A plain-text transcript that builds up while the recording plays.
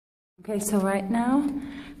Okay, so right now,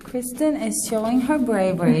 Kristin is showing her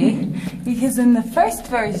bravery because in the first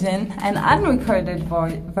version, an unrecorded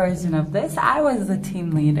version of this, I was the team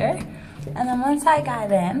leader. And then once I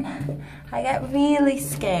got in, I got really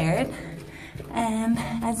scared. And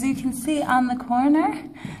as you can see on the corner,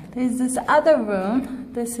 there's this other room.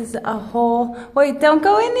 This is a whole, wait, don't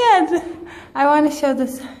go in yet. I want to show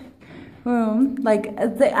this room. Like,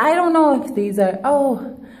 I don't know if these are,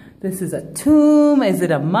 oh, this is a tomb, is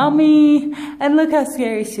it a mummy? And look how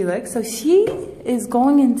scary she looks. So she is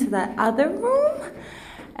going into that other room,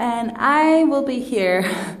 and I will be here.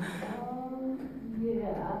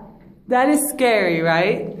 Yeah. That is scary,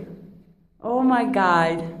 right? Oh my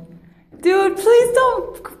God. Dude, please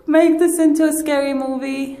don't make this into a scary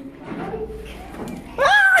movie.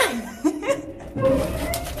 Ah!